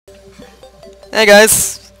Hey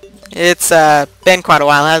guys, it's been quite a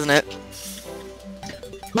while, hasn't it?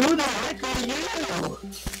 Who the heck are you?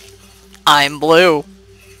 I'm Blue.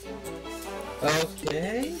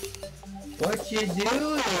 Okay. What you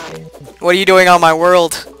doing? What are you doing on my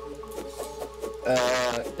world?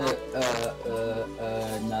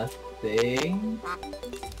 Nothing.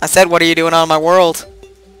 I said, what are you doing on my world?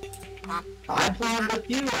 I'm playing with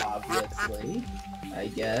you, obviously. I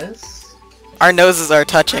guess. Our noses are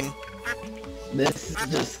touching. This is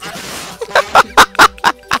just.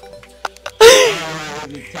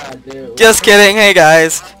 You can't do. Just kidding. Hey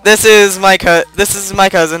guys, this is my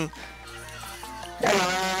cousin,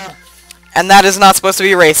 and that is not supposed to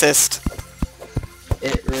be racist.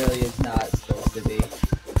 It really is not supposed to be.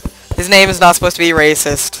 His name is not supposed to be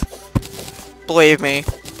racist. Believe me.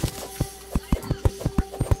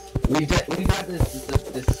 We've had this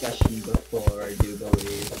discussion before, I do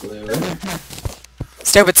believe, Blue.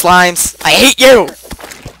 Stupid slimes. I hate you!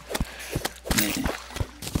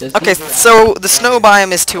 Okay, so the snow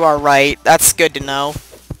biome is to our right. That's good to know.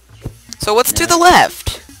 So what's to the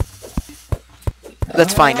left?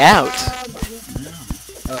 Let's find out.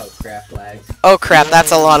 Oh crap, lag. Oh crap,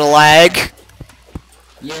 that's a lot of lag.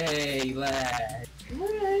 Yay, lag.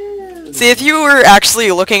 See, if you were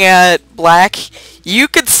actually looking at Black, you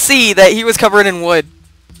could see that he was covered in wood.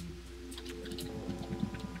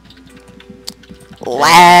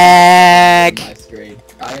 Lag. My screen.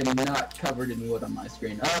 I am not covered in wood on my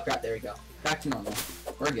screen. Oh crap, there we go. Back to normal.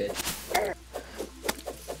 We're good.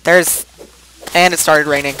 And it started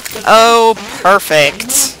raining. Oh,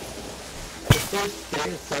 perfect. The first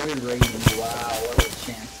day it started raining. Wow, what are the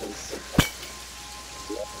chances?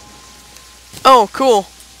 Oh, cool.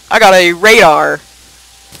 I got a radar.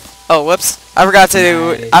 Oh, whoops. I forgot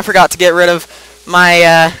to get rid of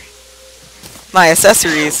my my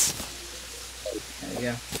accessories.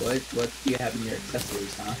 Yeah. What do you have in your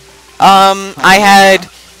accessories, huh? I had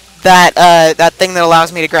that thing that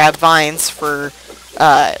allows me to grab vines for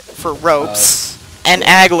ropes, and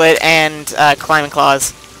aglet and climbing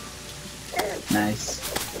claws. Nice.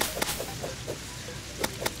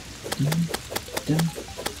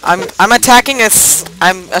 I'm attacking a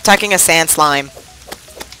sand slime.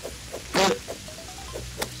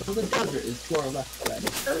 So the desert is to our left then.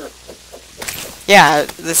 Yeah,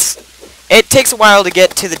 it takes a while to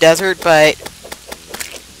get to the desert, but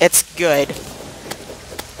it's good.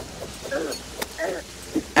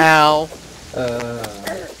 Ow.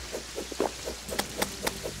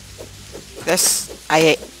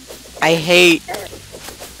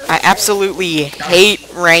 I absolutely hate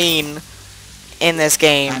rain in this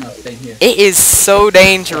game. I know, same here. It is so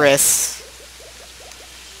dangerous.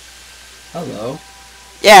 Hello.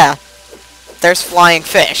 Yeah, there's flying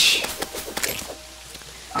fish.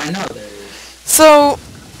 I know there is. So,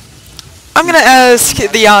 I'm gonna ask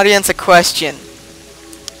the audience a question.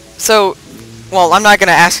 So, well, I'm not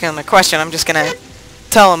gonna ask them a question, I'm just gonna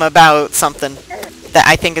tell them about something that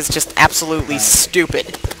I think is just absolutely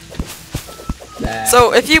stupid.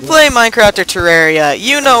 So, if you play Minecraft or Terraria,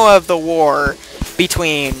 you know of the war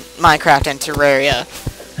between Minecraft and Terraria.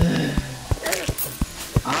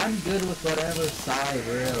 I'm good with whatever side,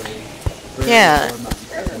 really. Yeah.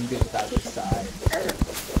 I'm good with either side.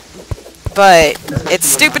 But it's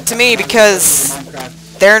stupid to me because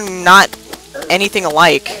they're not anything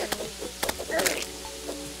alike.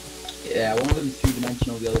 Yeah, one of them is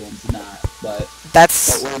three-dimensional, the other one's not. But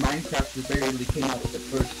where Minecraft really came out with the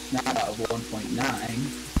first snap out of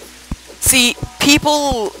 1.9. See,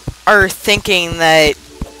 people are thinking that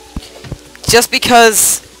just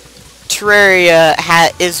because Terraria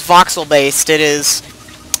is voxel based, it is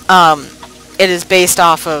based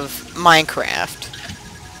off of Minecraft.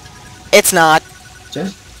 It's not.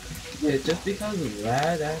 Just because of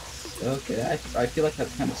that, that's okay. I feel like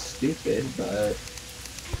that's kind of stupid, but.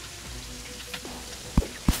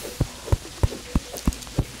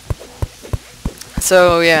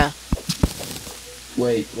 So yeah.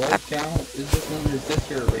 Wait, what account is this one? Is this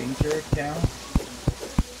your Ranger account?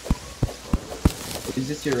 Is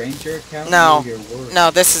this your Ranger account? No.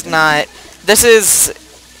 No, this is not. This is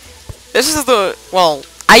the, well,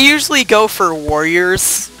 I usually go for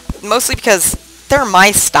warriors, mostly because they're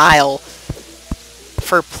my style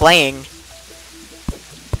for playing.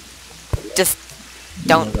 Just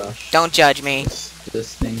don't judge me.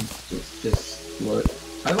 This thing just what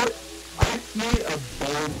I made a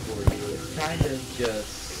bow for you. It's kind of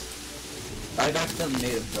just I've accidentally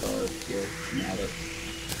made a bow here.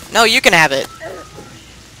 No, you can have it.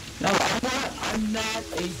 No, I'm not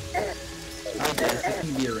a I guess it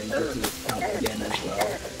can be a ranger to this count again as well.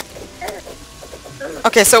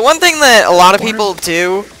 Okay, so one thing that a lot of people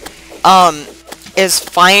do, is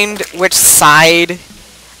find which side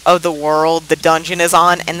of the world the dungeon is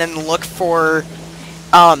on, and then look for,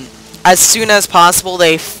 as soon as possible,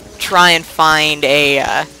 they try and find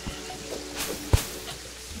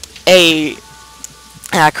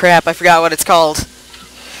crap, I forgot what it's called.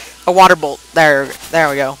 A water bolt. There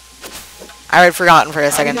we go. I had forgotten for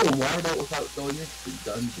a second. How do you get a water bolt without going into the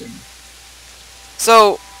dungeon?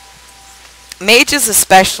 So, mages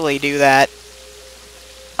especially do that.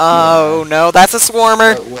 Oh, no, that's a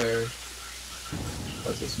swarmer. But where?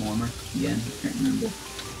 What's a swarmer? Again, I can't remember.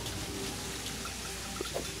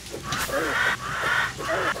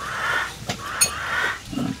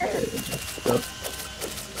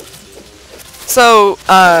 So,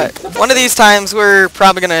 one of these times we're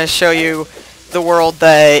probably gonna show you the world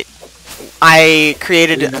that I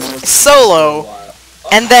created solo,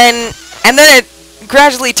 and then it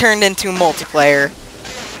gradually turned into multiplayer.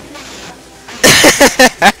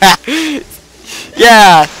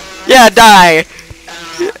 Yeah, die.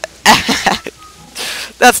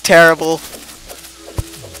 That's terrible.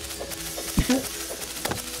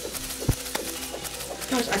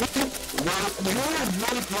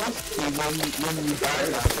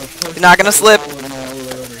 He's not gonna slip.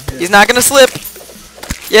 He's not gonna slip.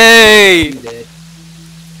 Yay! He did.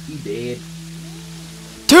 He did.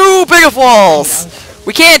 Too big of walls.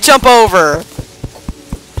 We can't jump over.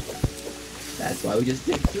 That's why we just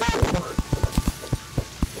did two.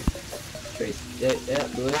 Trace. Yeah,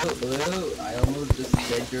 Blue. I almost just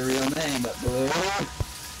said your real name, but Blue.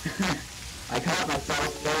 I caught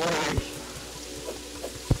myself.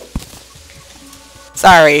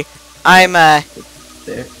 Sorry. I'm, There.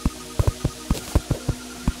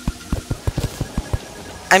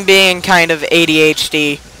 I'm being kind of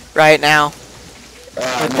ADHD right now with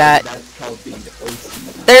No, that. That's called being the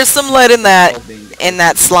OC. There's some lead in that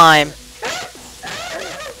slime.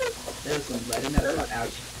 There's some lead in that.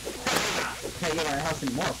 Ouch. Can't get out of the house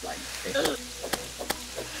anymore. Like, okay.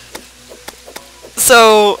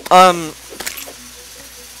 So,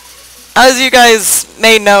 as you guys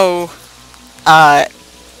may know,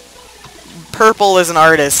 Purple is an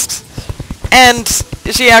artist, and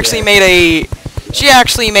she actually made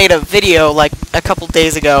a video like a couple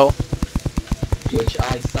days ago. Which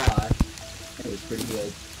I saw. It was pretty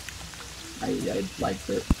good. I liked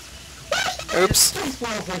it. Oops.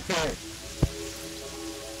 Right there.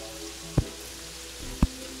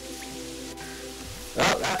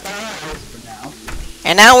 Well, that's for now.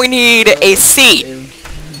 And now we need a seat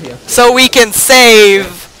Yeah. so we can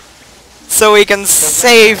save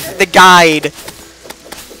the guide.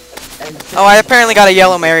 Oh, I apparently got a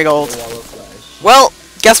yellow marigold. Well,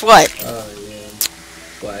 guess what? Oh yeah.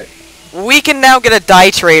 What? We can now get a dye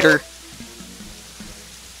trader.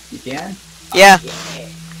 You can? Yeah.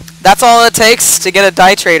 That's all it takes to get a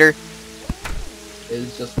dye trader.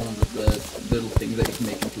 It's just one of the little things that you can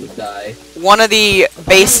make into a dye. One of the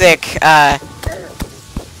basic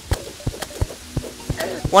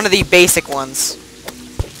ones.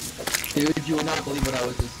 Dude, you will not believe what I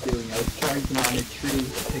was just doing. I was trying to mount a tree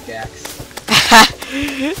with a pickaxe.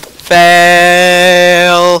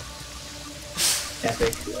 Fail.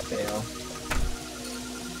 Epic fail.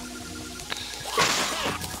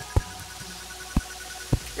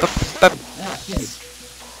 Ah, jeez.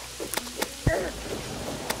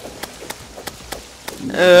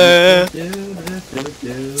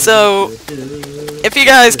 So, if you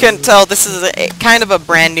guys couldn't tell, this is kind of a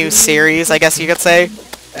brand new series, I guess you could say.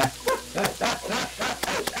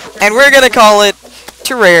 And we're gonna call it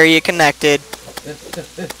Terraria Connected.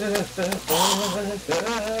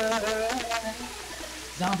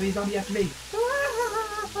 Zombie after me.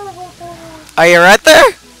 Are you right there?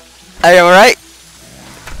 Are you alright?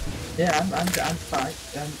 Yeah, I'm fine.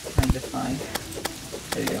 I'm kind of fine.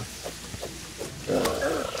 There you go.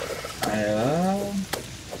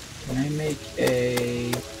 Can I make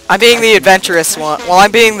a... I'm being the adventurous one. Well,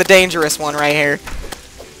 I'm being the dangerous one right here.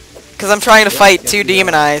 Because I'm trying to fight two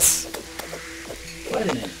demon eyes. Wait a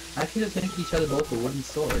minute. I can just make each other both a wooden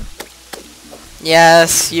sword.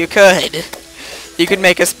 Yes, you could. You could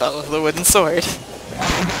make us both a wooden sword.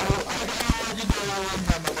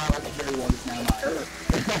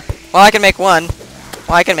 Well, I can make one.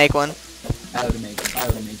 Well, I can make one. I would make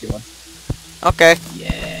you one. Okay.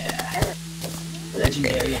 Yeah.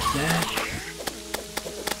 Legendary attack.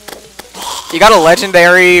 You got a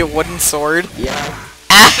legendary wooden sword? Yeah.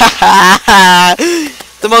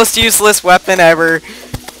 The most useless weapon ever.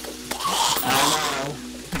 I know.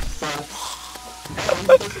 Sucks.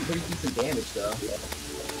 Pretty decent damage though.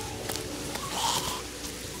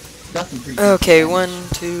 That's some pretty decent Okay, damage. 1,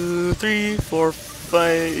 2, 3, 4,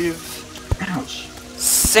 5. Ouch.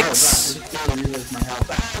 6. I just barely realized my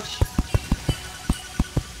health. Ouch!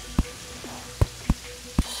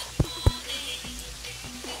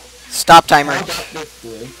 Stop timer. How about this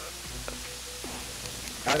blue?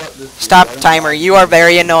 How about this blue? Stop I don't timer. like You are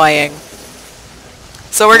very annoying.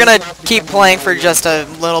 So we're gonna keep playing for just a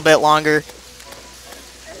little bit longer.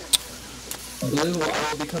 Blue,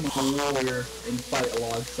 I will become a warrior and fight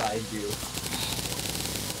alongside you.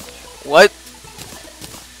 What?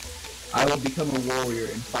 I will become a warrior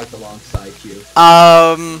and fight alongside you.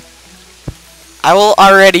 I will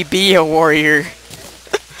already be a warrior.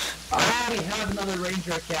 I already have another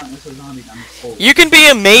ranger account with a zombie. I'm full. You can be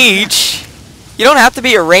a mage. You don't have to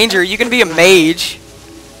be a ranger. You can be a mage.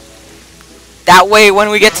 That way, when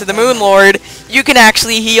we get to the Moon Lord, you can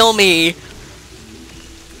actually heal me.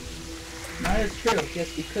 That is true.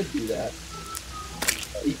 Yes, you could do that.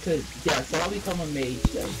 You could. Yeah, so I'll become a mage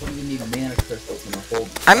then. So I'm gonna need mana crystals and a whole.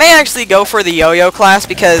 I may actually go for the yo-yo class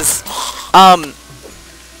because,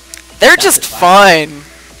 they're just fun.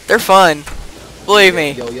 They're fun. Believe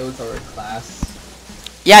me. Yo-yos are a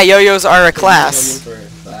class. Yeah, yo-yos are a class. Yo-yos are a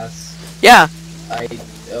class. Yeah.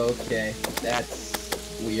 Okay.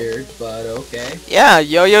 That's weird, but okay. Yeah,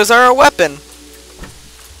 yo-yos are a weapon.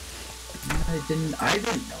 I didn't know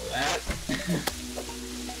that.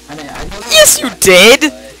 I mean, I know Yes, you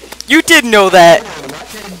did. You did know that.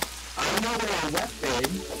 I know they were a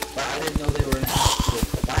weapon, but I didn't know they were an actual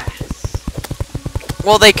class.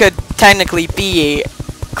 Well, they could technically be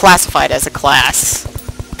classified as a class.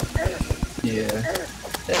 Yeah.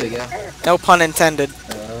 There we go. No pun intended.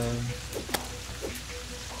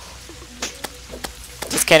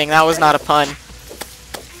 Just kidding, that was not a pun.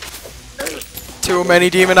 Too many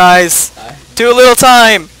demon eyes. Too little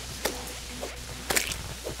time.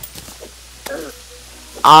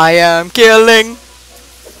 I am killing.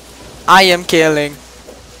 I am killing.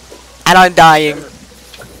 And I'm dying.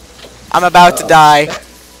 I'm about to die.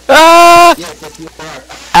 Ah! Yes, you are.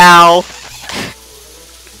 Ow.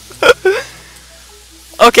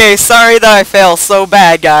 Okay, sorry that I fail so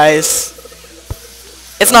bad, guys.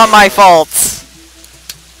 It's not my fault.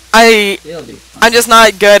 It'll be fine. I'm just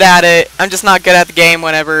not good at it. I'm just not good at the game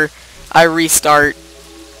whenever I restart.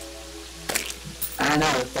 I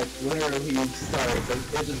know, it's like whenever we start, it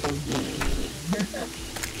just goes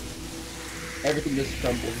everything just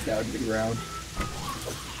crumbles down to the ground.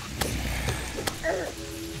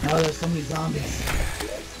 Oh, there's so many zombies.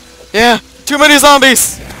 Yeah, too many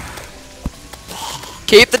zombies.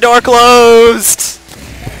 Keep the door closed.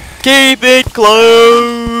 Keep it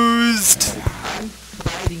closed. I'm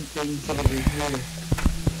fighting things over here.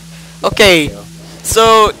 Okay,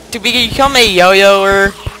 so to become a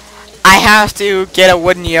yo-yoer, I have to get a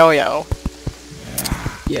wooden yo-yo,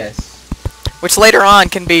 Yes. which later on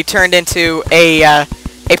can be turned into a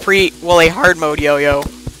hard mode yo-yo,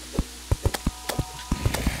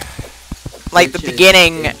 like the Which is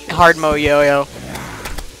beginning interesting. hard mode yo-yo.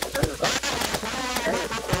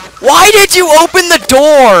 Why did you open the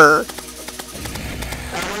door?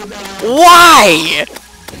 Why?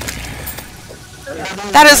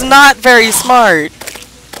 That is not very smart.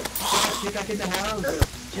 Get back in the house.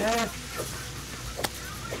 Jeff.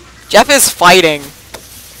 Jeff is fighting.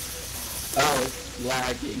 Oh, it's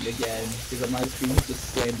lagging again because my screen's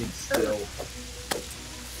just standing still.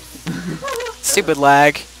 Stupid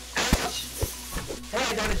lag. Hey,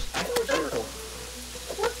 I got a shackle.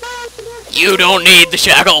 You don't need the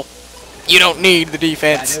shackle. You don't need the Yeah, I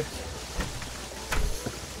defense. do.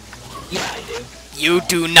 Yeah, I do. You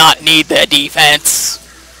do not need the defense.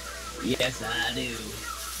 Yes, I do.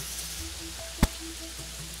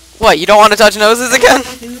 What, you don't want to touch noses again?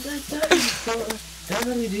 Everybody do the dinosaur.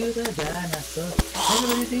 Everybody do the dinosaur.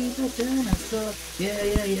 Everybody do the dinosaur. Yeah,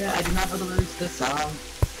 yeah, yeah. I do not know the lyrics to the song.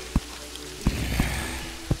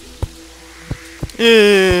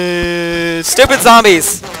 Stupid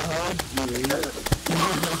zombies.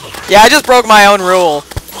 Yeah, I just broke my own rule.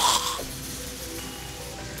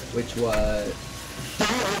 Which was?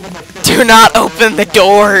 Do not open the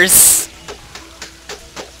doors.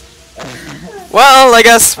 Well, I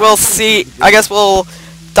guess we'll see. I guess we'll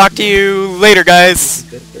talk to you later, guys.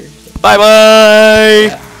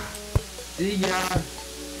 Bye-bye. See ya.